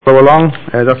Go along.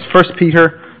 That's 1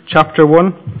 Peter chapter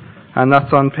 1, and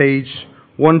that's on page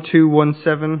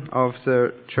 1217 of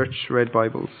the Church Red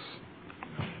Bibles.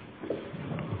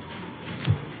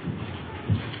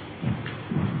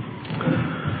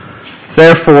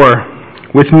 Therefore,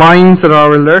 with minds that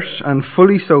are alert and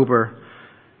fully sober,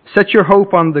 set your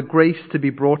hope on the grace to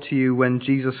be brought to you when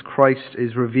Jesus Christ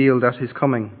is revealed at his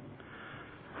coming.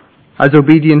 As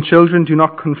obedient children, do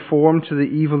not conform to the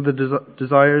evil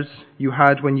desires you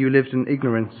had when you lived in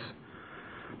ignorance.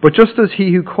 But just as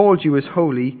he who called you is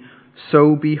holy,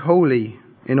 so be holy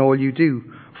in all you do.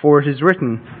 For it is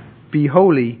written, "Be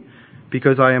holy,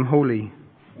 because I am holy."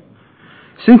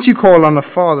 Since you call on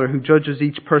a Father who judges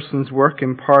each person's work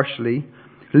impartially,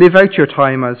 live out your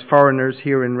time as foreigners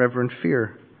here in reverent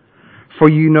fear. For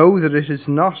you know that it is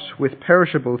not with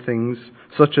perishable things,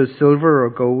 such as silver or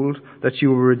gold, that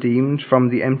you were redeemed from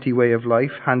the empty way of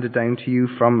life handed down to you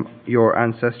from your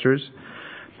ancestors,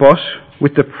 but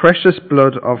with the precious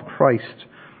blood of Christ,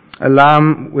 a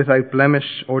lamb without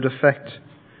blemish or defect.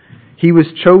 He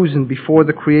was chosen before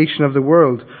the creation of the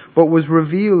world, but was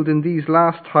revealed in these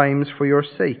last times for your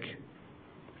sake.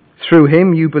 Through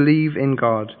him you believe in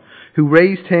God, who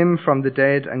raised him from the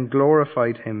dead and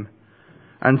glorified him.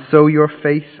 And so your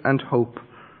faith and hope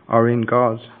are in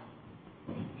God.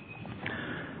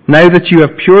 Now that you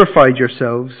have purified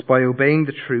yourselves by obeying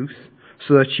the truth,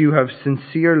 so that you have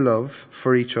sincere love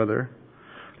for each other,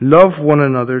 love one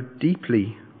another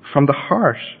deeply from the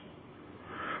heart.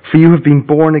 For you have been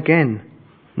born again,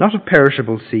 not of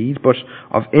perishable seed, but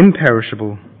of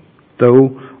imperishable,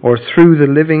 through the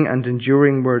living and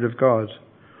enduring word of God.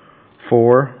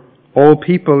 For all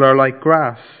people are like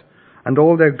grass, and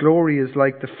all their glory is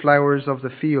like the flowers of the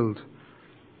field.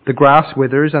 The grass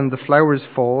withers and the flowers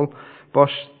fall,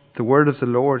 but the word of the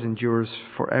Lord endures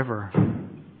forever.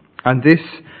 And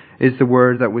this is the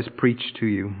word that was preached to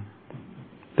you.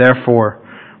 Therefore,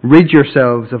 rid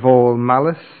yourselves of all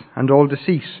malice and all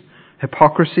deceit,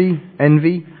 hypocrisy,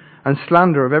 envy, and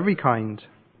slander of every kind.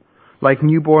 Like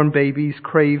newborn babies,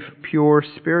 crave pure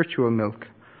spiritual milk,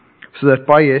 so that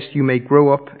by it you may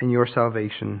grow up in your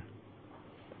salvation,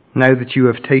 now that you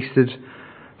have tasted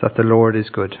that the Lord is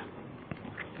good.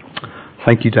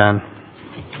 Thank you, Dan.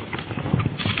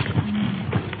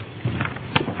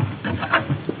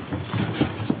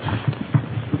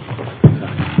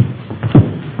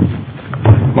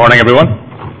 Morning, everyone.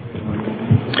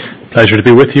 Pleasure to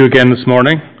be with you again this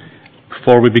morning.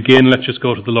 Before we begin, let's just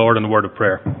go to the Lord in a word of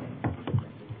prayer.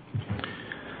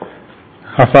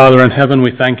 Our Father in heaven,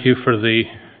 we thank you for the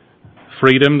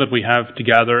freedom that we have to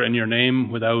gather in your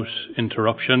name without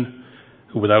interruption,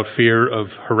 without fear of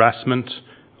harassment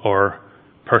or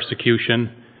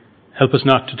persecution. Help us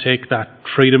not to take that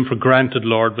freedom for granted,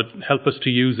 Lord, but help us to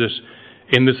use it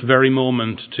in this very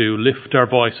moment to lift our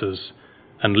voices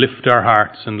and lift our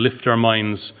hearts and lift our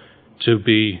minds to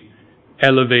be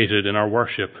elevated in our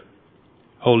worship.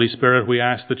 Holy Spirit, we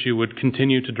ask that you would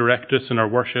continue to direct us in our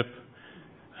worship,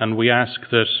 and we ask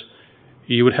that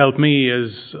you would help me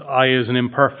as an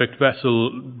imperfect vessel,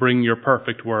 bring your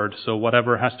perfect word. So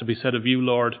whatever has to be said of you,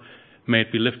 Lord, may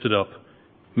it be lifted up.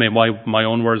 May my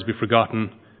own words be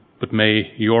forgotten, but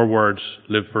may your words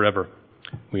live forever.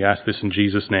 We ask this in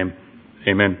Jesus' name.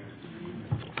 Amen.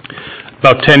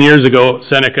 About 10 years ago,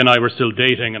 Seneca and I were still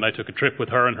dating, and I took a trip with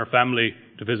her and her family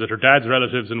to visit her dad's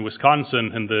relatives in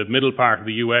Wisconsin, in the middle part of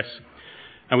the U.S.,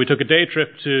 and we took a day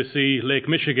trip to see Lake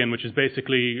Michigan, which is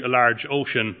basically a large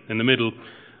ocean in the middle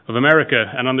of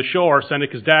America. And on the shore,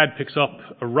 Seneca's dad picks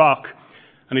up a rock,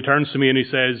 and he turns to me and he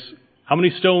says, "How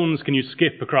many stones can you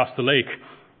skip across the lake?"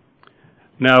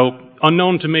 Now,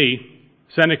 unknown to me,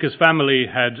 Seneca's family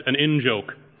had an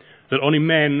in-joke that only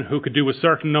men who could do a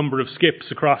certain number of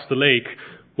skips across the lake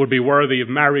would be worthy of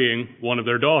marrying one of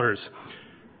their daughters.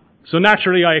 So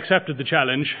naturally, I accepted the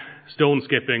challenge, stone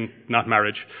skipping, not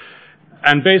marriage,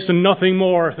 and based on nothing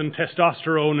more than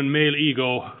testosterone and male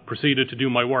ego, proceeded to do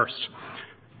my worst.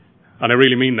 And I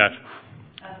really mean that.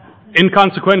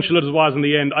 Inconsequential as it was in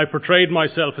the end, I portrayed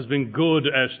myself as being good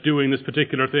at doing this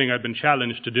particular thing I'd been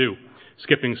challenged to do,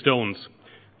 skipping stones.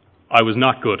 I was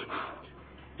not good.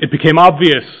 It became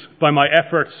obvious by my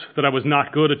efforts that I was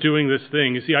not good at doing this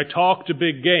thing. You see, I talked a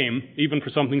big game, even for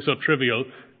something so trivial,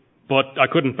 but I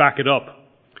couldn't back it up.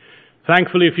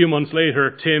 Thankfully, a few months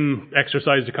later, Tim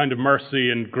exercised a kind of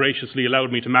mercy and graciously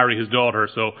allowed me to marry his daughter,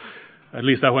 so at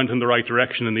least that went in the right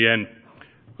direction in the end.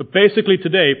 But basically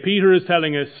today, Peter is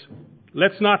telling us,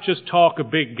 let's not just talk a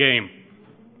big game,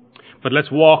 but let's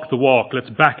walk the walk, let's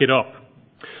back it up.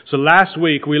 So last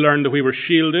week we learned that we were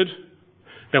shielded,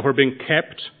 that we're being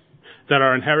kept, that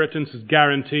our inheritance is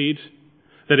guaranteed,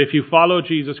 that if you follow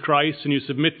Jesus Christ and you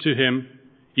submit to him,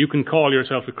 you can call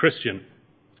yourself a Christian.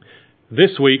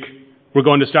 This week, we're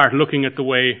going to start looking at the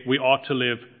way we ought to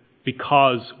live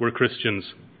because we're Christians.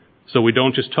 So we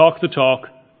don't just talk the talk,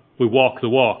 we walk the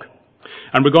walk.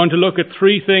 And we're going to look at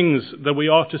three things that we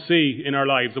ought to see in our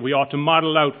lives, that we ought to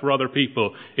model out for other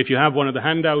people. If you have one of the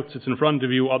handouts, it's in front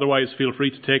of you. Otherwise, feel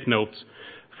free to take notes.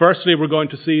 Firstly, we're going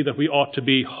to see that we ought to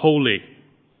be holy.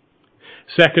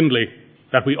 Secondly,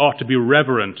 that we ought to be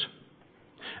reverent.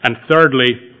 And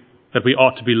thirdly, that we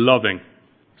ought to be loving.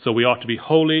 So we ought to be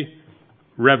holy,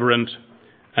 reverent,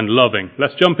 and loving.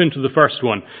 Let's jump into the first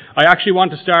one. I actually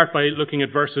want to start by looking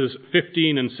at verses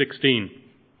 15 and 16.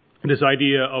 This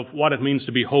idea of what it means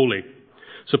to be holy.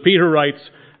 So Peter writes,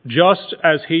 "Just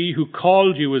as he who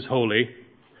called you is holy,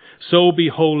 so be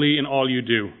holy in all you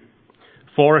do.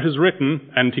 For it is written,"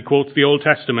 and he quotes the Old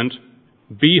Testament,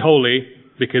 "Be holy,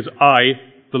 because I,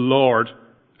 the Lord,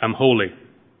 am holy."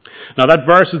 Now that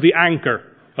verse is the anchor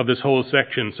of this whole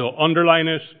section. So underline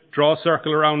it, draw a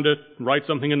circle around it, write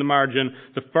something in the margin.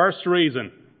 The first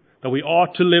reason that we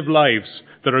ought to live lives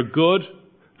that are good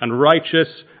and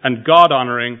righteous and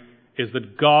God-honoring is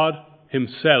that God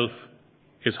himself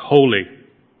is holy.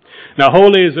 Now,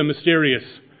 holy is a mysterious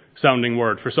sounding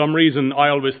word. For some reason, I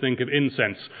always think of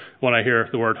incense when I hear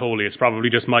the word holy. It's probably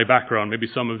just my background. Maybe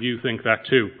some of you think that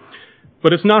too.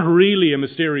 But it's not really a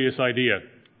mysterious idea.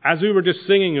 As we were just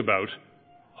singing about,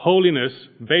 holiness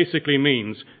basically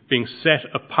means being set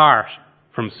apart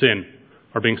from sin,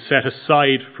 or being set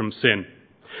aside from sin.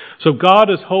 So God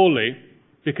is holy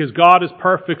because God is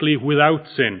perfectly without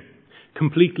sin,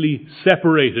 completely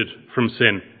separated from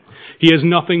sin. He has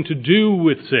nothing to do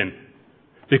with sin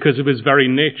because of his very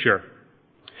nature.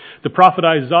 The prophet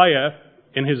Isaiah,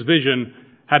 in his vision,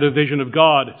 had a vision of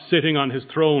God sitting on his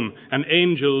throne and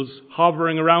angels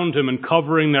hovering around him and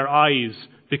covering their eyes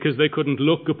because they couldn't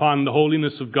look upon the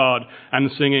holiness of God,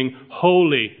 and singing,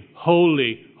 "Holy,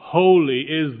 holy, holy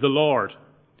is the Lord."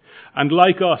 And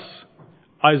like us,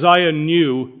 Isaiah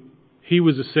knew he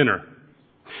was a sinner.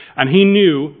 And he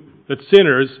knew that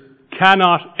sinners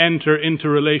cannot enter into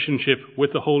relationship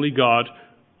with the holy God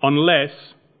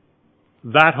unless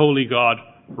that holy God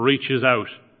reaches out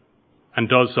and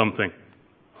does something.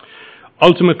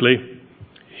 Ultimately,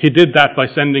 he did that by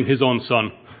sending his own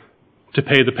son to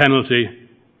pay the penalty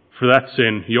for that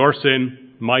sin, your sin,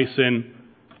 my sin,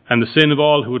 and the sin of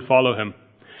all who would follow him.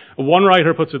 One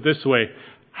writer puts it this way: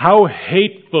 how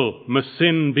hateful must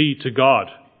sin be to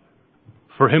God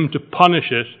for him to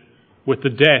punish it with the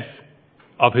death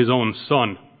of his own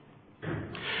son.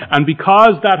 And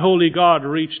because that holy God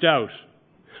reached out,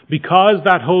 because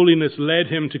that holiness led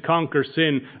him to conquer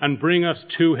sin and bring us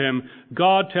to him,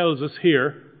 God tells us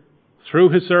here, through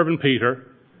his servant Peter,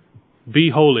 "Be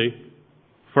holy,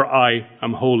 for I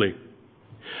am holy."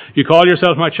 You call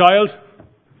yourself my child?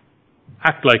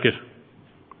 Act like it.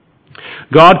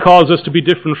 God calls us to be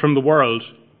different from the world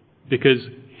because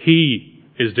he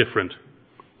is different.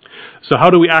 So how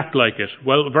do we act like it?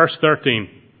 Well, verse 13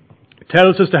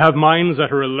 tells us to have minds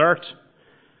that are alert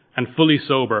and fully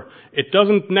sober. It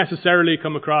doesn't necessarily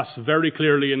come across very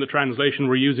clearly in the translation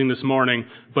we're using this morning,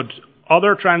 but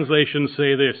other translations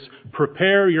say this: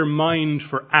 prepare your mind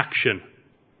for action.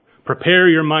 Prepare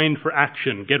your mind for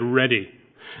action. Get ready.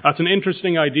 That's an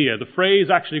interesting idea. The phrase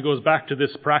actually goes back to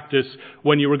this practice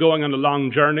when you were going on a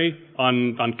long journey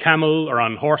on camel or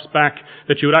on horseback,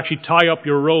 that you would actually tie up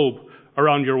your robe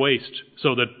around your waist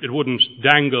so that it wouldn't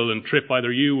dangle and trip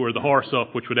either you or the horse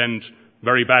up, which would end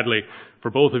very badly for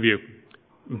both of you.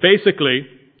 Basically,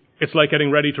 it's like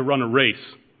getting ready to run a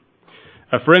race.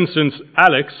 For instance,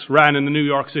 Alex ran in the New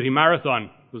York City Marathon.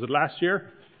 Was it last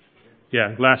year?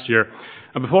 Yeah, last year.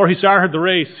 And before he started the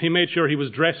race, he made sure he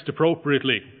was dressed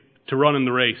appropriately to run in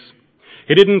the race.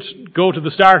 He didn't go to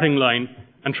the starting line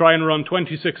and try and run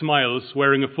 26 miles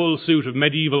wearing a full suit of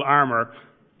medieval armour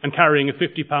and carrying a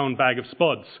 50-pound bag of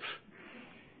spuds.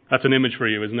 That's an image for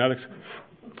you, isn't it, Alex?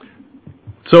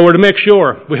 So we're to make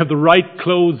sure we have the right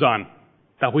clothes on,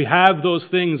 that we have those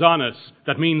things on us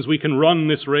that means we can run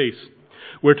this race.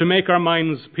 We're to make our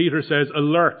minds, Peter says,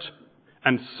 alert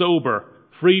and sober,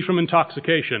 free from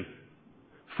intoxication,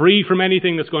 free from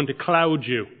anything that's going to cloud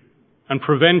you and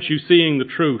prevent you seeing the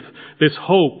truth. This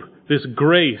hope, this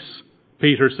grace,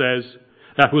 Peter says,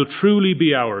 that will truly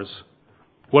be ours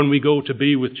when we go to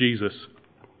be with Jesus.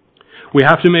 We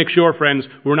have to make sure, friends,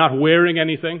 we're not wearing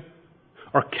anything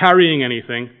or carrying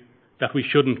anything that we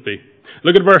shouldn't be.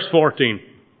 Look at verse 14.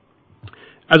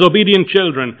 As obedient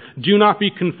children, do not be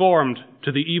conformed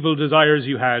to the evil desires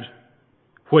you had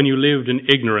when you lived in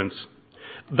ignorance.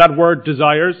 That word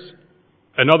desires,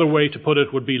 another way to put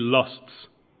it would be lusts.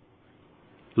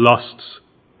 lusts.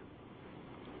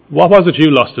 What was it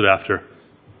you lusted after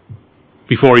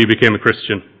before you became a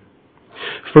Christian?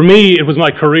 For me, it was my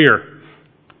career.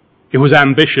 It was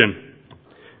ambition.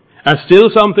 And still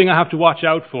something I have to watch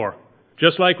out for.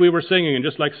 Just like we were singing and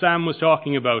just like Sam was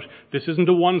talking about, this isn't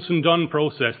a once and done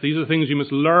process. These are things you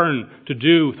must learn to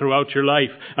do throughout your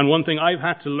life. And one thing I've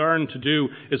had to learn to do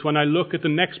is when I look at the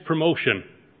next promotion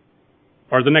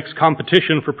or the next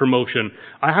competition for promotion,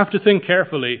 I have to think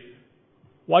carefully,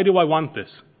 why do I want this?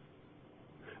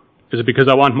 Is it because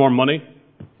I want more money?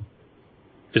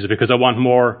 Is it because I want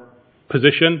more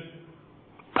position,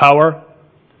 power,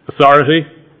 authority,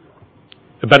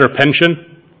 a better pension?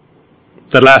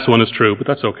 That last one is true, but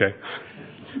that's okay.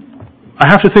 I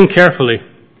have to think carefully.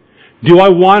 Do I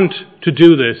want to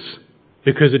do this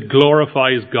because it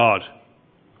glorifies God?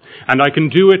 And I can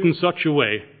do it in such a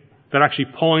way that actually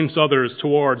points others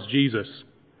towards Jesus.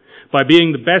 By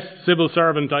being the best civil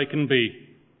servant I can be.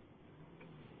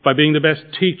 By being the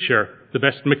best teacher, the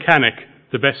best mechanic,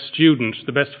 the best student,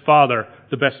 the best father,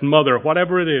 the best mother,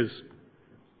 whatever it is.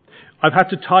 I've had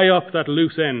to tie up that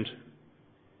loose end,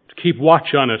 to keep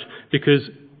watch on it, because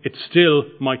it still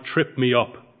might trip me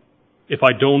up if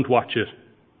I don't watch it.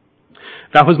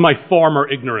 That was my former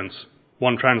ignorance,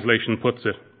 one translation puts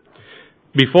it.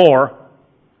 Before,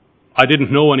 I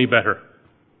didn't know any better.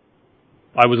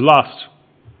 I was lost,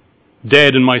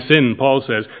 dead in my sin, Paul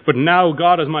says. But now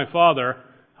God is my Father,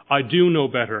 I do know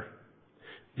better.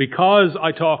 Because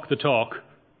I talk the talk,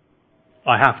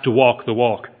 I have to walk the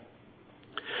walk.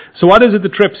 So what is it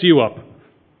that trips you up?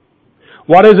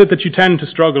 What is it that you tend to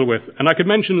struggle with? And I could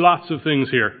mention lots of things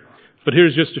here, but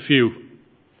here's just a few.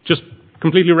 Just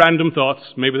completely random thoughts.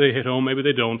 Maybe they hit home, maybe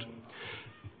they don't.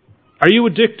 Are you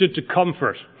addicted to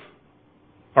comfort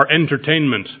or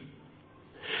entertainment?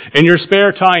 In your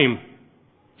spare time,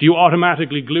 do you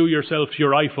automatically glue yourself to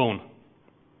your iPhone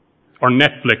or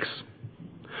Netflix?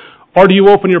 Or do you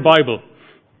open your Bible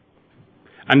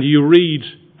and do you read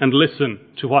and listen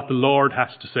to what the Lord has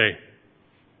to say?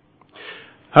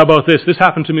 How about this? This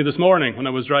happened to me this morning when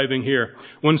I was driving here.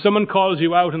 When someone calls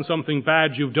you out on something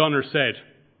bad you've done or said,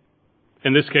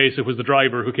 in this case it was the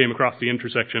driver who came across the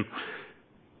intersection,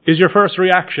 is your first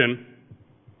reaction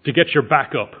to get your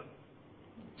back up,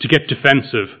 to get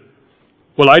defensive?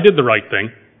 Well, I did the right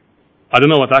thing. I don't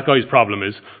know what that guy's problem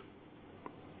is.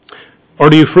 Or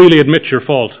do you freely admit your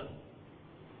fault?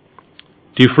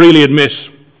 Do you freely admit,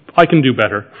 I can do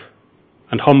better,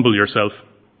 and humble yourself?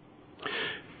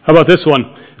 How about this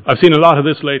one? I've seen a lot of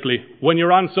this lately. When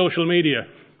you're on social media,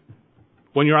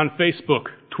 when you're on Facebook,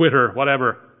 Twitter,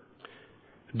 whatever,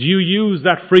 do you use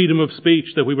that freedom of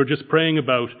speech that we were just praying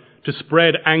about to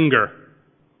spread anger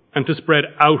and to spread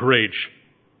outrage?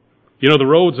 You know, the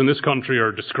roads in this country are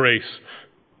a disgrace.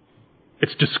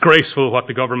 It's disgraceful what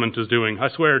the government is doing. I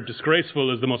swear,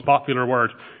 disgraceful is the most popular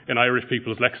word in Irish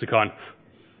people's lexicon.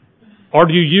 Or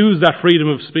do you use that freedom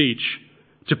of speech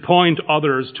to point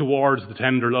others towards the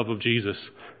tender love of Jesus?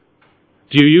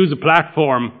 Do you use a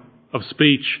platform of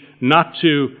speech not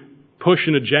to push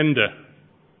an agenda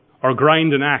or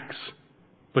grind an axe,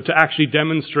 but to actually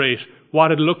demonstrate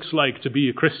what it looks like to be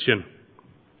a Christian?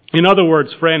 In other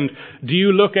words, friend, do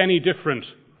you look any different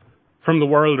from the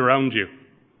world around you?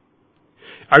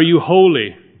 Are you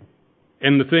holy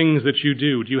in the things that you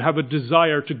do? Do you have a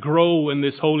desire to grow in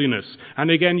this holiness? And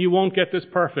again, you won't get this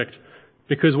perfect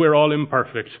because we're all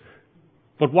imperfect.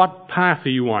 But what path are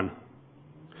you on?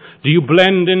 Do you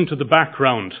blend into the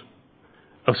background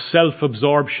of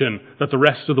self-absorption that the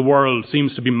rest of the world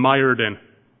seems to be mired in?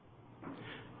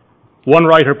 One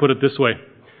writer put it this way: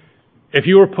 if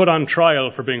you were put on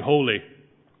trial for being holy,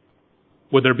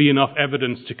 would there be enough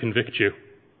evidence to convict you?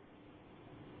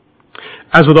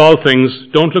 As with all things,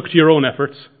 don't look to your own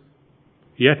efforts.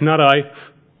 Yet not I,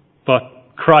 but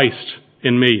Christ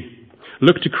in me.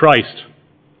 Look to Christ.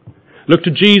 Look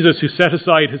to Jesus, who set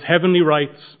aside his heavenly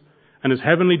rights and his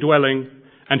heavenly dwelling,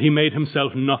 and he made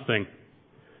himself nothing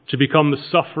to become the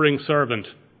suffering servant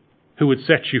who would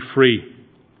set you free.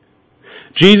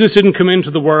 Jesus didn't come into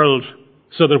the world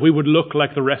so that we would look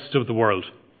like the rest of the world.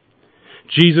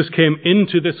 Jesus came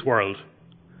into this world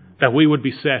that we would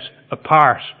be set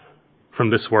apart from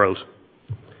this world.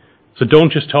 So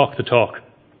don't just talk the talk.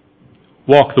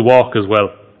 Walk the walk as well.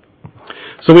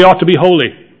 So we ought to be holy.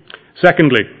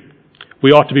 Secondly,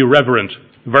 we ought to be reverent.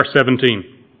 Verse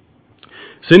 17.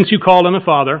 Since you call on a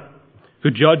Father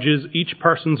who judges each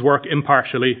person's work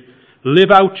impartially,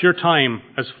 live out your time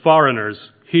as foreigners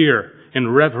here in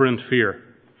reverent fear.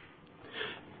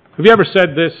 Have you ever said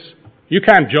this? You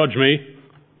can't judge me.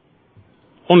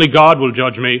 Only God will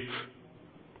judge me.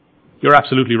 You're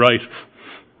absolutely right.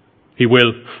 He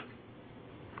will.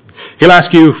 He'll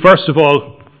ask you, first of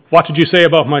all, what did you say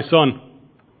about my son?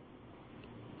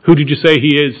 Who did you say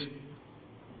he is?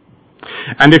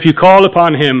 And if you call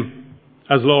upon him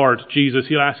as Lord Jesus,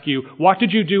 he'll ask you, what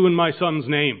did you do in my son's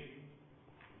name?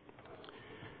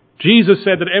 Jesus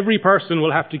said that every person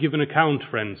will have to give an account,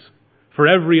 friends, for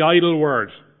every idle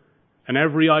word and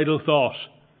every idle thought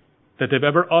that they've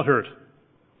ever uttered,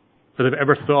 that they've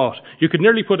ever thought. You could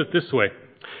nearly put it this way.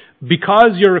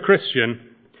 Because you're a Christian,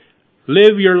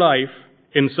 live your life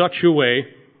in such a way,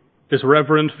 this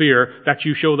reverent fear, that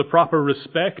you show the proper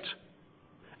respect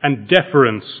and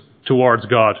deference towards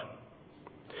God.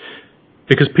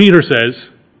 Because Peter says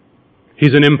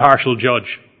he's an impartial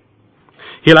judge.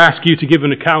 He'll ask you to give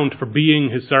an account for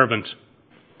being his servant.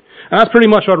 And that's pretty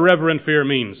much what reverent fear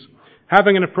means.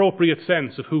 Having an appropriate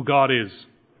sense of who God is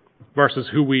versus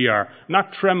who we are.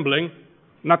 Not trembling,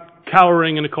 not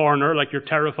cowering in a corner like you're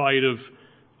terrified of,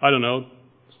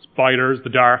 spiders, the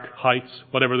dark, heights,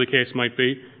 whatever the case might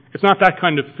be. It's not that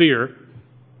kind of fear.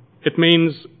 It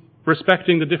means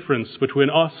respecting the difference between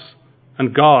us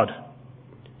and God,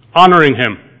 honoring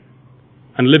him,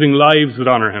 and living lives that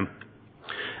honor him.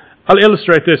 I'll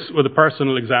illustrate this with a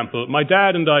personal example. My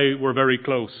dad and I were very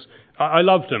close. I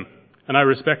loved him, and I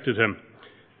respected him.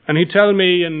 And he'd tell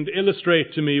me and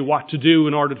illustrate to me what to do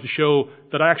in order to show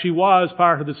that I actually was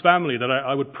part of this family, that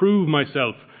I would prove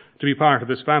myself to be part of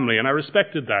this family. And I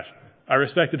respected that. I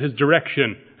respected his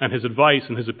direction and his advice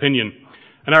and his opinion.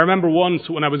 And I remember once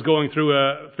when I was going through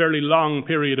a fairly long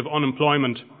period of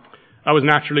unemployment, I was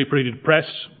naturally pretty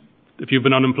depressed. If you've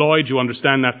been unemployed, you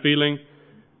understand that feeling.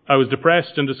 I was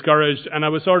depressed and discouraged, and I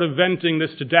was sort of venting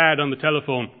this to Dad on the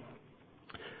telephone.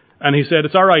 And he said,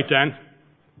 "It's all right, Dan.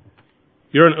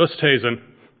 You're in Oosthuizen.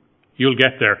 You'll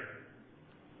get there.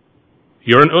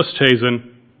 You're in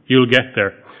Oosthuizen. You'll get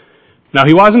there." Now,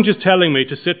 he wasn't just telling me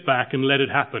to sit back and let it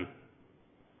happen.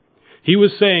 He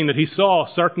was saying that he saw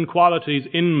certain qualities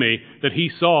in me that he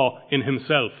saw in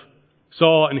himself,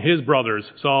 saw in his brothers,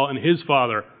 saw in his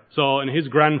father, saw in his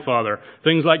grandfather,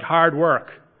 things like hard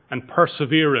work and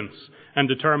perseverance and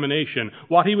determination.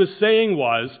 What he was saying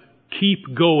was,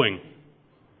 keep going.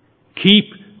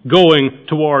 Keep going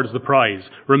towards the prize.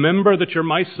 Remember that you're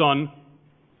my son,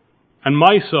 and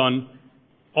my son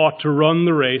ought to run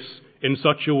the race in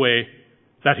such a way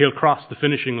that he'll cross the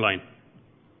finishing line.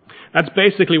 That's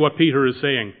basically what Peter is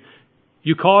saying.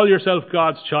 You call yourself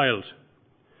God's child.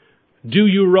 Do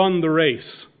you run the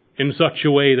race in such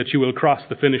a way that you will cross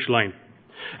the finish line?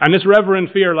 And this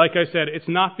reverent fear, like I said, it's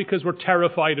not because we're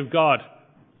terrified of God.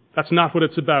 That's not what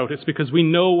it's about. It's because we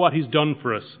know what he's done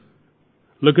for us.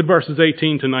 Look at verses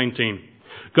 18 to 19.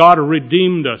 God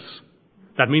redeemed us.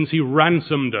 That means he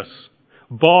ransomed us,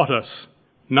 bought us,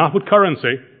 not with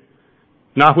currency,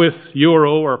 not with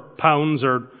euro or pounds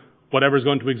or whatever's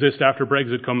going to exist after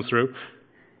Brexit comes through,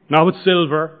 not with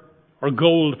silver or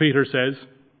gold, Peter says.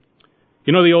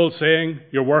 You know the old saying,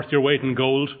 you're worth your weight in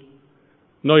gold?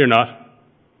 No, you're not.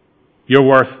 You're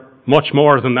worth much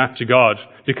more than that to God,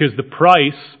 because the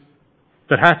price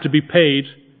that had to be paid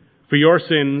for your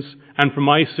sins and for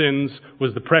my sins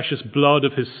was the precious blood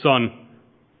of his Son.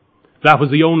 That was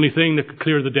the only thing that could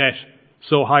clear the debt.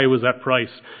 So high was that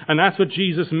price. And that's what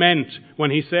Jesus meant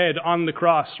when he said on the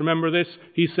cross, remember this?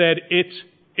 He said, it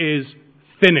is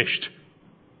finished.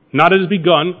 Not it has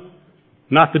begun,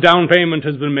 not the down payment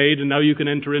has been made and now you can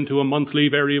enter into a monthly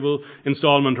variable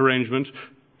installment arrangement.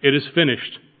 It is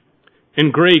finished.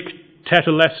 In Greek,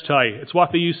 tetelestai, it's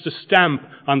what they used to stamp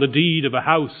on the deed of a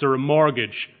house or a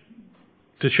mortgage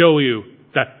to show you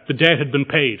that the debt had been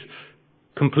paid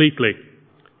completely.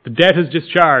 The debt is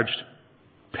discharged,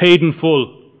 paid in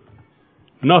full,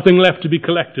 nothing left to be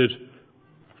collected,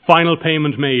 final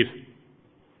payment made.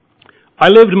 I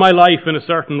lived my life in a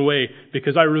certain way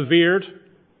because I revered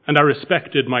and I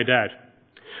respected my dad.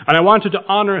 And I wanted to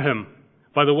honor him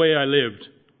by the way I lived.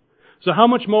 So how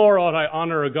much more ought I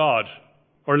honor a God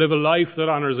or live a life that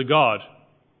honors a God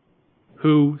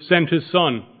who sent his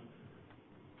Son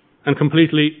and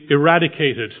completely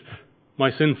eradicated my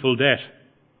sinful debt?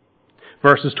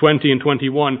 Verses 20 and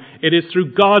 21, it is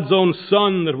through God's own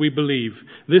Son that we believe.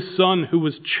 This Son who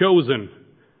was chosen.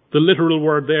 The literal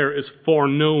word there is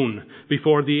foreknown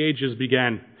before the ages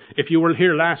began. If you were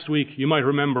here last week, you might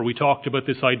remember we talked about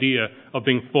this idea of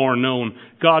being foreknown.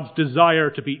 God's desire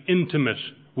to be intimate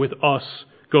with us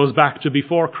goes back to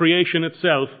before creation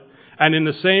itself, and in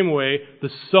the same way, the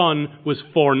Son was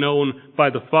foreknown by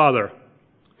the Father.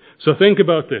 So think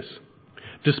about this.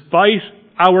 Despite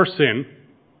our sin,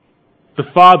 the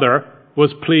Father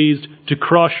was pleased to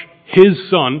crush his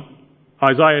Son,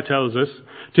 Isaiah tells us,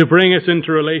 to bring us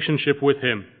into relationship with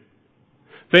him,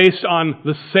 based on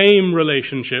the same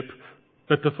relationship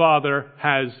that the Father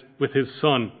has with his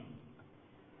Son.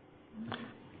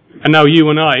 And now you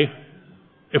and I,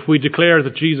 if we declare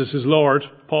that Jesus is Lord,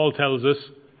 Paul tells us,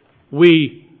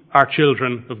 we are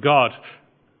children of God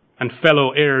and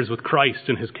fellow heirs with Christ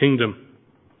in his kingdom.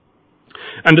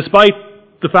 And despite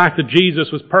the fact that Jesus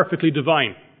was perfectly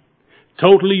divine,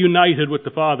 totally united with the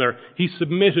Father, he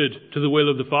submitted to the will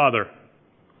of the Father.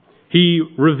 He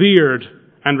revered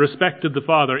and respected the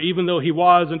Father, even though he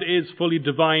was and is fully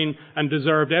divine and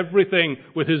deserved everything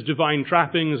with his divine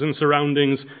trappings and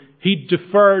surroundings. He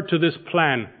deferred to this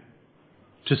plan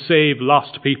to save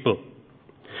lost people.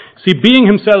 See, being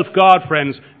himself God,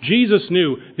 friends, Jesus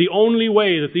knew the only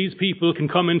way that these people can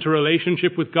come into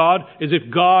relationship with God is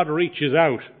if God reaches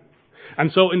out.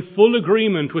 And so in full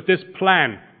agreement with this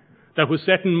plan that was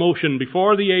set in motion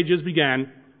before the ages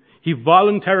began, he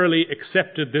voluntarily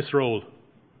accepted this role.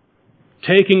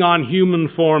 Taking on human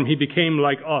form, he became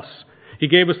like us. He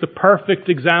gave us the perfect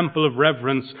example of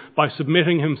reverence by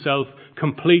submitting himself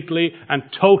completely and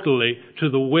totally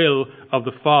to the will of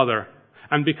the Father.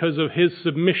 And because of his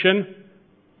submission,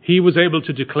 he was able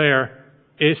to declare,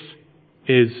 it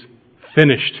is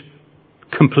finished,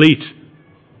 complete,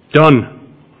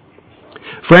 done.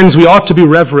 Friends, we ought to be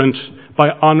reverent by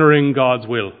honoring God's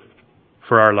will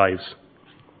for our lives.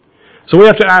 So we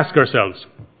have to ask ourselves,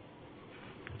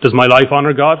 does my life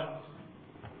honor God?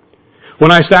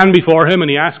 When I stand before him and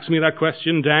he asks me that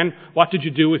question, Dan, what did you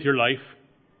do with your life?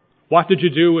 What did you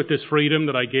do with this freedom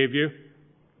that I gave you?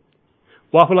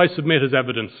 What will I submit as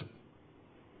evidence?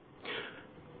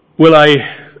 Will I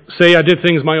say I did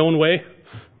things my own way?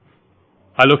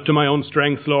 I looked to my own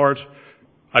strength, Lord.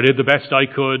 I did the best I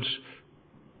could.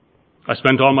 I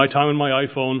spent all my time on my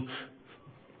iPhone.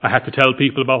 I had to tell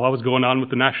people about what was going on with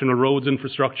the national roads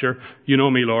infrastructure. You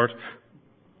know me, Lord.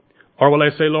 Or will I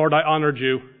say, Lord, I honored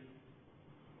you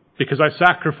because I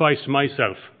sacrificed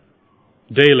myself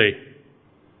daily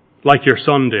like your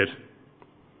Son did?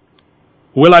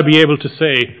 Will I be able to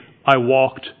say, I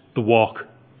walked the walk?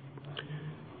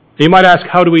 You might ask,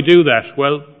 how do we do that?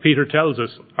 Well, Peter tells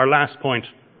us, our last point.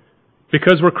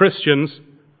 Because we're Christians,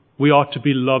 we ought to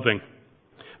be loving.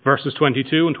 Verses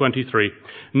 22 and 23.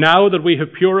 Now that we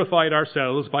have purified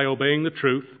ourselves by obeying the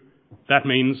truth, that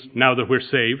means now that we're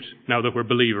saved, now that we're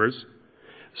believers,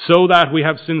 so that we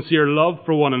have sincere love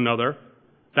for one another,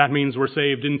 that means we're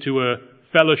saved into a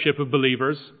fellowship of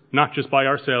believers, not just by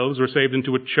ourselves, we're saved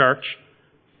into a church.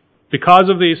 Because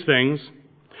of these things,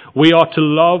 we ought to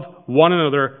love one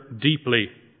another deeply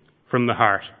from the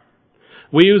heart.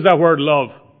 We use that word love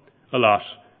a lot.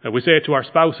 We say it to our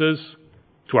spouses,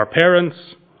 to our parents.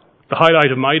 The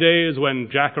highlight of my day is when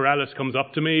Jack or Alice comes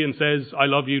up to me and says, I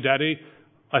love you, Daddy.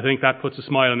 I think that puts a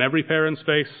smile on every parent's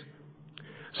face.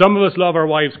 Some of us love our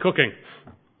wives' cooking.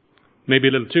 Maybe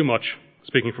a little too much,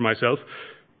 speaking for myself.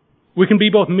 We can be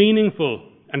both meaningful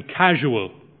and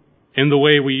casual in the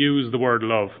way we use the word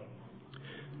love.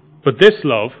 But this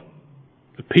love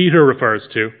that Peter refers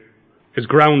to is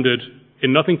grounded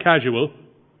in nothing casual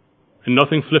and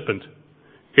nothing flippant.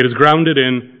 It is grounded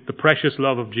in the precious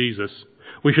love of Jesus.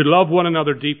 We should love one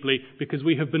another deeply because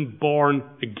we have been born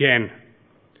again.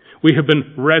 We have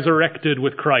been resurrected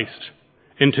with Christ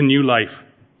into new life.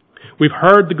 We've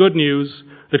heard the good news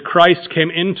that Christ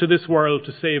came into this world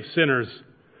to save sinners,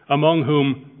 among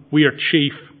whom we are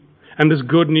chief. And this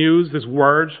good news, this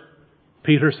word,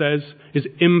 Peter says, is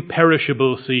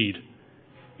imperishable seed.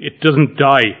 It doesn't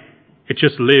die. It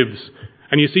just lives.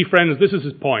 And you see, friends, this is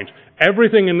his point.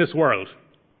 Everything in this world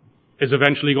is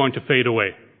eventually going to fade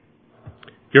away.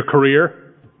 Your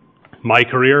career, my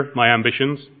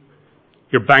ambitions,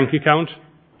 your bank account,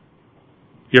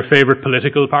 your favorite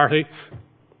political party.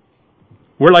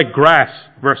 We're like grass,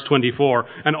 verse 24,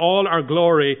 and all our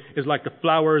glory is like the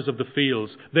flowers of the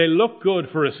fields. They look good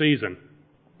for a season.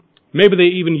 Maybe they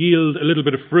even yield a little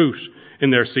bit of fruit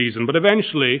in their season, but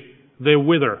eventually they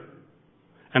wither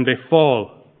and they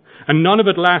fall. And none of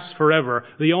it lasts forever.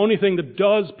 The only thing that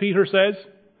does, Peter says,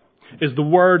 is the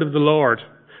word of the Lord.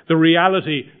 The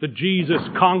reality that Jesus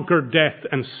conquered death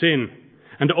and sin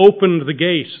and opened the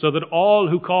gate so that all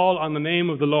who call on the name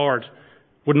of the Lord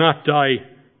would not die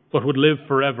but would live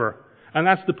forever. And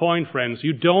that's the point, friends.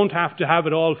 You don't have to have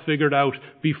it all figured out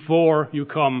before you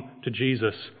come to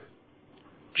Jesus.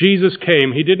 Jesus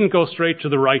came. He didn't go straight to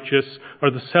the righteous or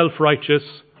the self-righteous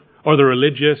or the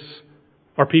religious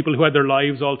or people who had their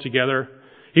lives all together.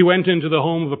 He went into the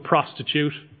home of a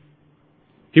prostitute.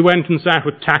 He went and sat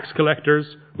with tax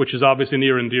collectors, which is obviously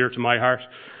near and dear to my heart.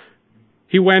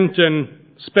 He went and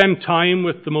spent time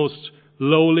with the most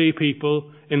lowly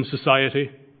people in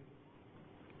society.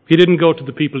 He didn't go to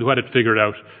the people who had it figured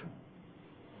out.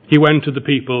 He went to the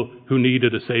people who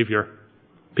needed a Saviour,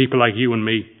 people like you and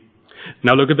me.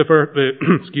 Now look at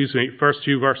the first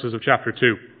few verses of chapter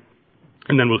 2,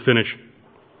 and then we'll finish.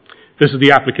 This is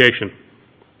the application.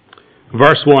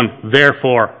 Verse 1,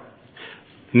 therefore,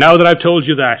 now that I've told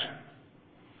you that,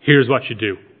 here's what you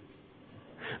do.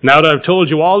 Now that I've told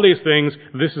you all these things,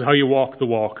 this is how you walk the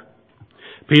walk.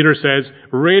 Peter says,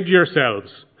 rid yourselves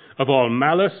of all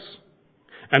malice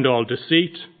and all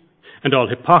deceit and all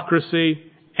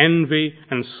hypocrisy, envy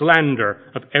and slander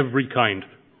of every kind.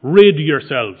 Rid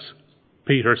yourselves,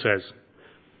 Peter says.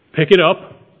 Pick it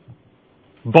up,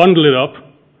 bundle it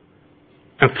up,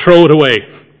 and throw it away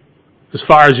as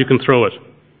far as you can throw it.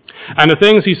 And the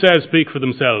things he says speak for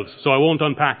themselves, so I won't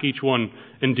unpack each one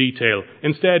in detail.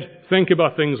 Instead, think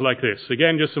about things like this.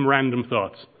 Again, just some random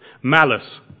thoughts.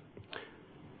 Malice.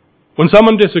 When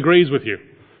someone disagrees with you,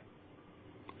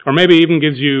 or maybe even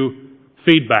gives you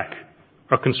feedback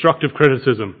or constructive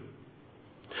criticism,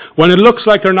 when it looks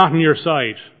like they're not on your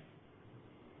side,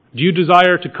 do you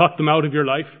desire to cut them out of your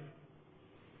life?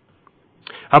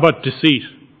 How about deceit?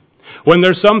 When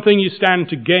there's something you stand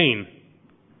to gain,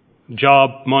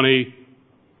 job, money,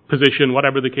 position,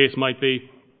 whatever the case might be,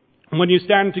 when you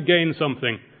stand to gain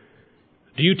something,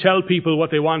 do you tell people what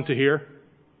they want to hear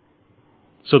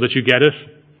so that you get it?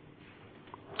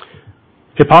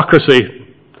 Hypocrisy.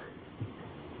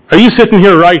 Are you sitting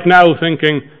here right now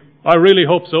thinking, I really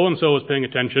hope so-and-so is paying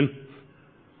attention,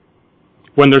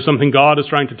 when there's something God is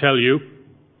trying to tell you?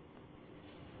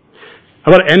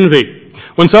 How about envy?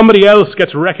 When somebody else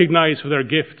gets recognized for their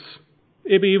gifts,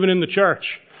 maybe even in the church,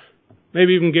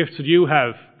 maybe even gifts that you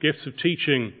have, gifts of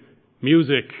teaching,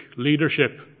 music,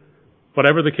 leadership,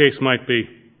 whatever the case might be.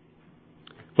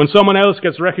 When someone else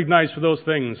gets recognized for those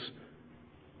things,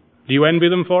 do you envy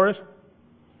them for it?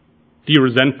 Do you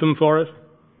resent them for it?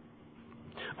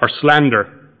 Or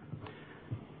slander?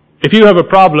 If you have a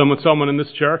problem with someone in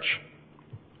this church,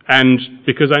 and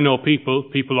because I know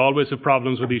people always have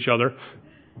problems with each other,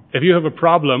 if you have a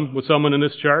problem with someone in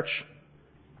this church,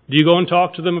 do you go and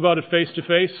talk to them about it face to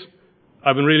face?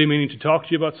 I've been really meaning to talk to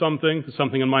you about something. There's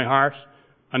something in my heart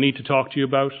I need to talk to you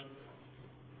about.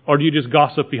 Or do you just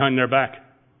gossip behind their back?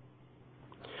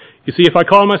 You see, if I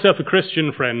call myself a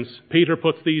Christian, friends, Peter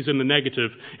puts these in the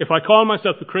negative. If I call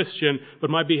myself a Christian, but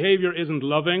my behavior isn't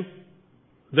loving,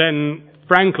 then,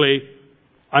 frankly,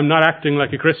 I'm not acting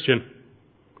like a Christian.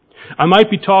 I might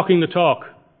be talking the talk,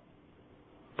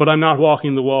 but I'm not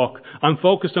walking the walk. I'm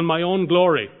focused on my own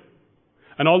glory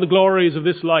and all the glories of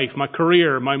this life, my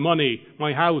career, my money,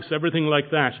 my house, everything like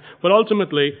that. But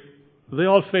ultimately, they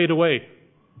all fade away.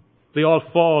 They all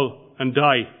fall and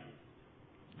die.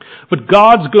 But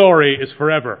God's glory is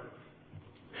forever.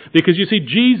 Because you see,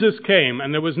 Jesus came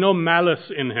and there was no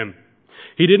malice in him.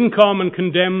 He didn't come and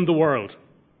condemn the world.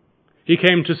 He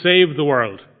came to save the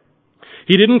world.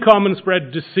 He didn't come and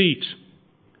spread deceit,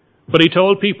 but he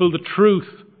told people the truth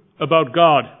about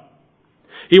God.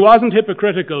 He wasn't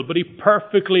hypocritical, but he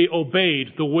perfectly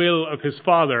obeyed the will of his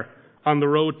Father on the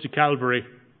road to Calvary.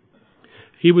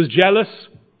 He was jealous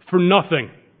for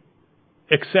nothing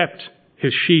except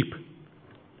his sheep.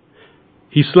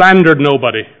 He slandered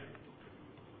nobody,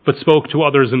 but spoke to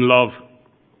others in love.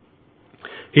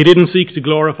 He didn't seek to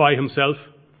glorify himself.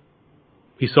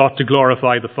 He sought to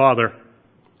glorify the Father.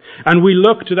 And we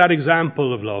look to that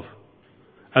example of love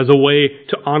as a way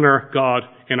to honor God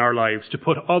in our lives, to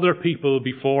put other people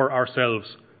before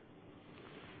ourselves.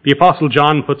 The Apostle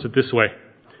John puts it this way: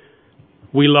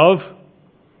 we love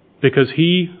because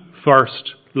he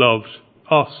first loved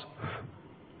us.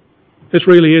 It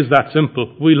really is that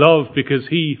simple. We love because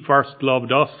he first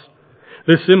loved us.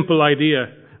 This simple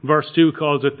idea, verse 2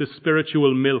 calls it the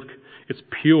spiritual milk. It's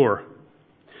pure.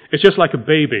 It's just like a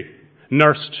baby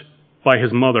nursed by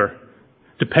his mother,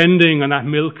 depending on that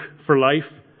milk for life.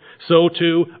 So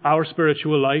too, our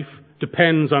spiritual life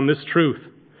depends on this truth,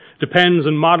 depends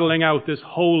on modeling out this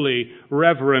holy,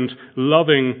 reverent,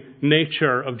 loving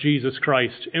nature of Jesus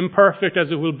Christ, imperfect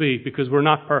as it will be, because we're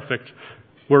not perfect.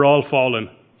 We're all fallen.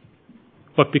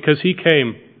 But because he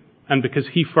came and because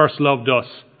he first loved us,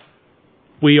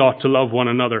 we ought to love one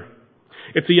another.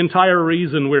 It's the entire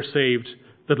reason we're saved,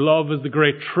 that love is the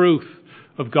great truth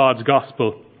of God's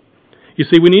gospel. You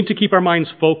see, we need to keep our minds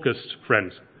focused,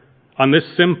 friends, on this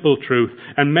simple truth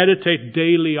and meditate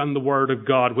daily on the Word of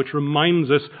God, which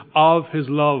reminds us of his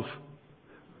love.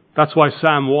 That's why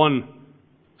Psalm 1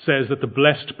 says that the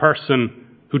blessed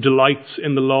person who delights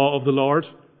in the law of the Lord,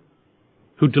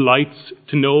 who delights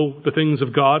to know the things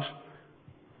of God,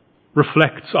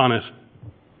 reflects on it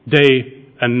day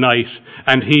and night.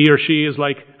 And he or she is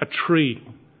like a tree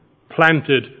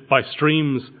planted by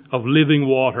streams of living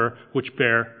water which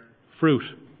bear fruit.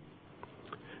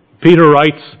 Peter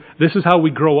writes, this is how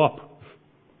we grow up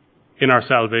in our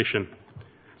salvation.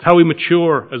 It's how we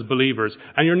mature as believers.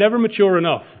 And you're never mature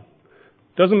enough.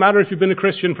 Doesn't matter if you've been a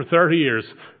Christian for 30 years.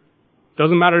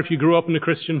 Doesn't matter if you grew up in a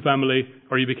Christian family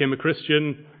or you became a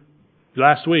Christian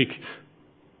last week.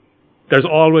 There's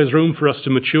always room for us to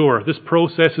mature. This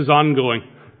process is ongoing.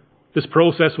 This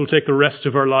process will take the rest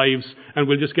of our lives, and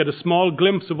we'll just get a small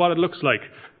glimpse of what it looks like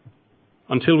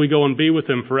until we go and be with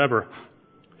Him forever.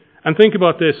 And think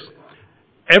about this.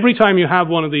 Every time you have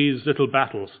one of these little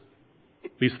battles,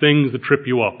 these things that trip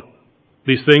you up,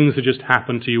 these things that just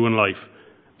happen to you in life,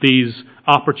 these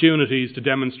opportunities to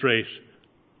demonstrate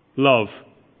love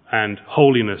and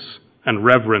holiness and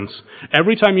reverence,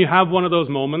 every time you have one of those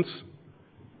moments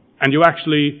and you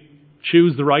actually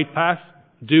choose the right path,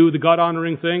 do the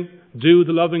God-honoring thing, do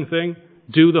the loving thing,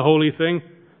 do the holy thing,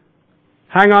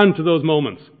 hang on to those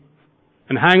moments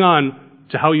and hang on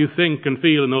to how you think and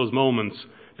feel in those moments,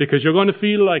 because you're going to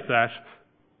feel like that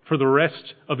for the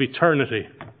rest of eternity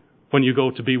when you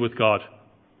go to be with God.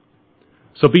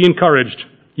 So be encouraged.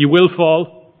 You will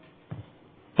fall,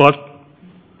 but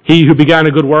He who began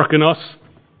a good work in us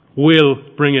will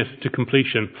bring it to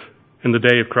completion in the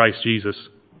day of Christ Jesus.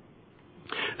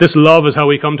 This love is how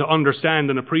we come to understand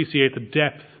and appreciate the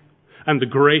depth and the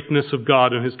greatness of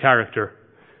God and His character.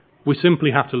 We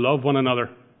simply have to love one another.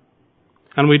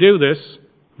 And we do this,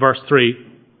 verse 3,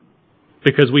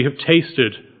 because we have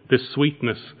tasted this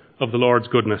sweetness of the Lord's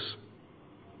goodness.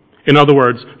 In other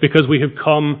words, because we have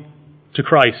come to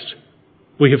Christ.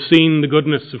 We have seen the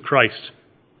goodness of Christ.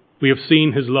 We have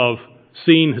seen His love,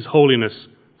 seen His holiness,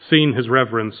 seen His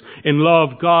reverence. In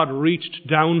love, God reached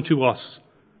down to us.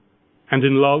 And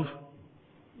in love,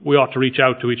 we ought to reach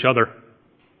out to each other.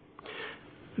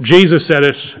 Jesus said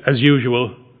it, as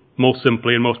usual, most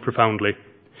simply and most profoundly.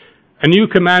 A new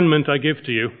commandment I give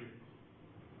to you,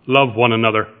 love one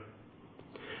another.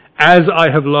 As I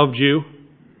have loved you,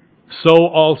 so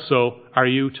also are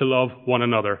you to love one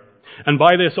another. And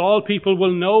by this all people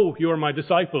will know you are my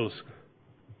disciples,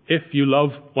 if you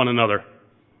love one another.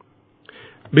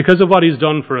 Because of what He's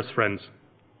done for us, friends,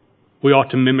 we ought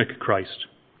to mimic Christ.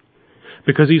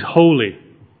 Because He's holy,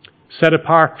 set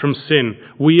apart from sin,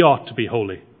 we ought to be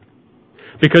holy.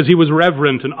 Because He was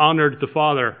reverent and honored the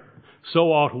Father,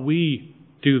 so ought we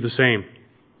do the same.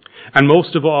 And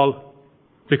most of all,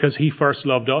 because He first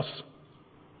loved us,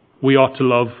 we ought to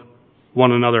love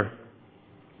one another.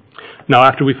 Now,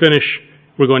 after we finish,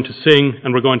 we're going to sing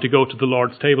and we're going to go to the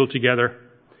Lord's table together.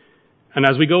 And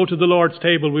as we go to the Lord's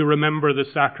table, we remember the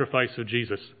sacrifice of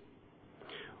Jesus.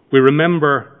 We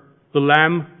remember the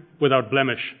Lamb without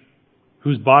blemish,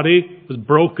 whose body was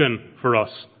broken for us.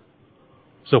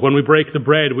 So when we break the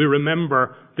bread, we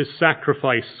remember this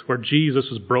sacrifice where Jesus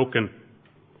was broken.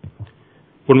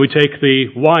 When we take the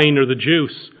wine or the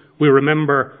juice, we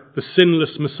remember the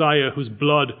sinless Messiah whose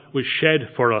blood was shed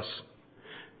for us.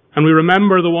 And we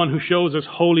remember the one who shows us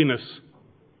holiness,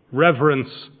 reverence,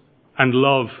 and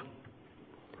love.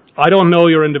 I don't know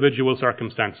your individual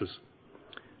circumstances,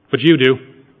 but you do,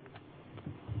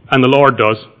 and the Lord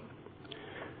does.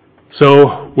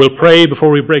 So we'll pray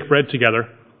before we break bread together.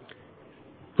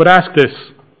 But ask this.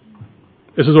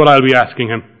 This is what I'll be asking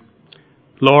Him.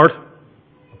 Lord,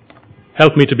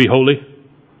 help me to be holy.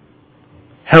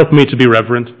 Help me to be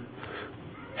reverent.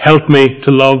 Help me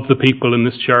to love the people in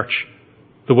this church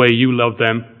the way you love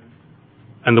them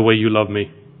and the way you love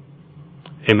me.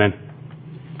 Amen.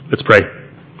 Let's pray.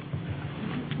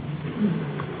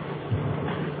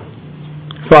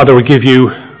 Father, we give you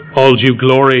all due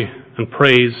glory and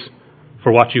praise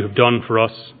for what you have done for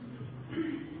us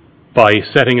by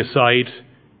setting aside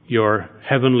your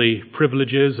heavenly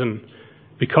privileges and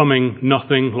becoming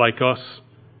nothing like us,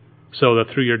 so that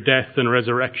through your death and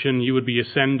resurrection you would be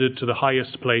ascended to the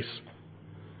highest place.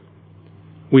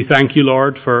 We thank you,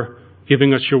 Lord, for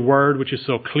giving us your word, which is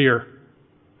so clear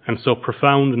and so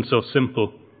profound and so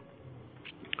simple.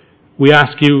 We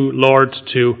ask you, Lord,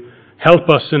 to help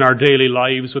us in our daily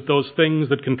lives with those things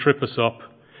that can trip us up.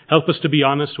 Help us to be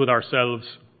honest with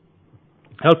ourselves.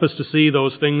 Help us to see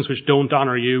those things which don't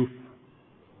honor you,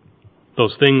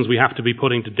 those things we have to be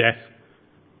putting to death,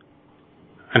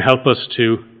 and help us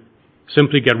to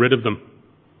simply get rid of them.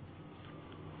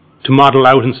 To model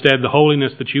out instead the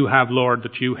holiness that you have, Lord,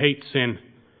 that you hate sin,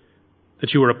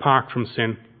 that you are apart from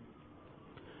sin.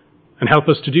 And help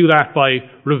us to do that by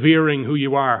revering who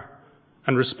you are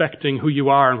and respecting who you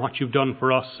are and what you've done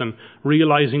for us, and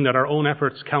realizing that our own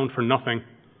efforts count for nothing,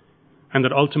 and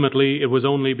that ultimately it was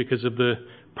only because of the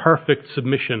perfect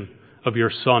submission of your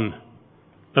Son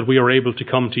that we are able to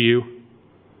come to you.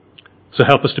 So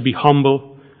help us to be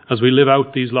humble as we live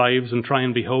out these lives and try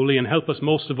and be holy. And help us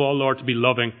most of all, Lord, to be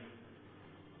loving,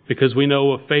 because we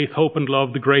know of faith, hope and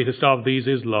love, the greatest of these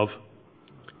is love.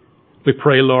 We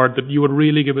pray, Lord, that you would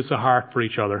really give us a heart for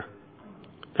each other,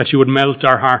 that you would melt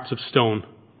our hearts of stone,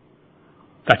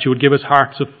 that you would give us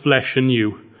hearts of flesh in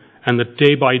you, and that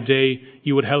day by day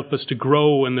you would help us to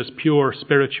grow in this pure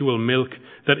spiritual milk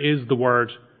that is the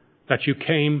Word, that you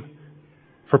came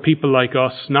for people like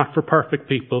us, not for perfect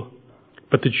people,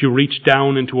 but that you reached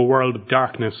down into a world of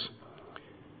darkness,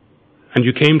 and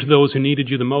you came to those who needed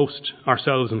you the most,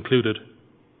 ourselves included.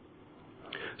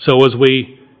 So as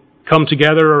we come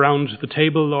together around the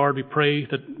table, Lord, we pray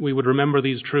that we would remember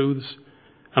these truths,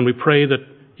 and we pray that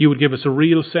you would give us a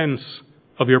real sense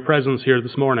of your presence here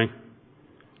this morning,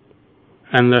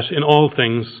 and that in all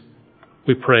things,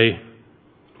 we pray,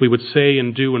 we would say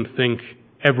and do and think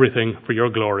everything for your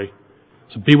glory.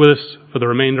 So be with us for the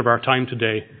remainder of our time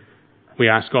today. We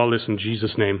ask all this in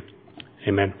Jesus' name.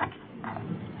 Amen.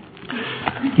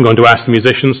 I'm going to ask the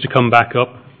musicians to come back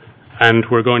up, and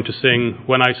we're going to sing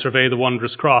When I Survey the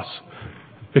Wondrous Cross,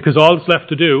 because all that's left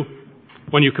to do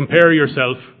when you compare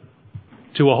yourself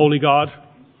to a holy God,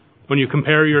 when you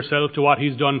compare yourself to what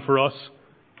he's done for us,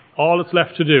 all that's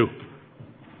left to do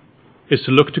is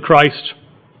to look to Christ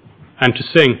and to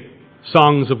sing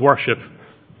songs of worship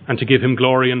and to give him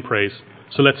glory and praise.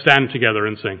 So let's stand together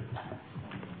and sing.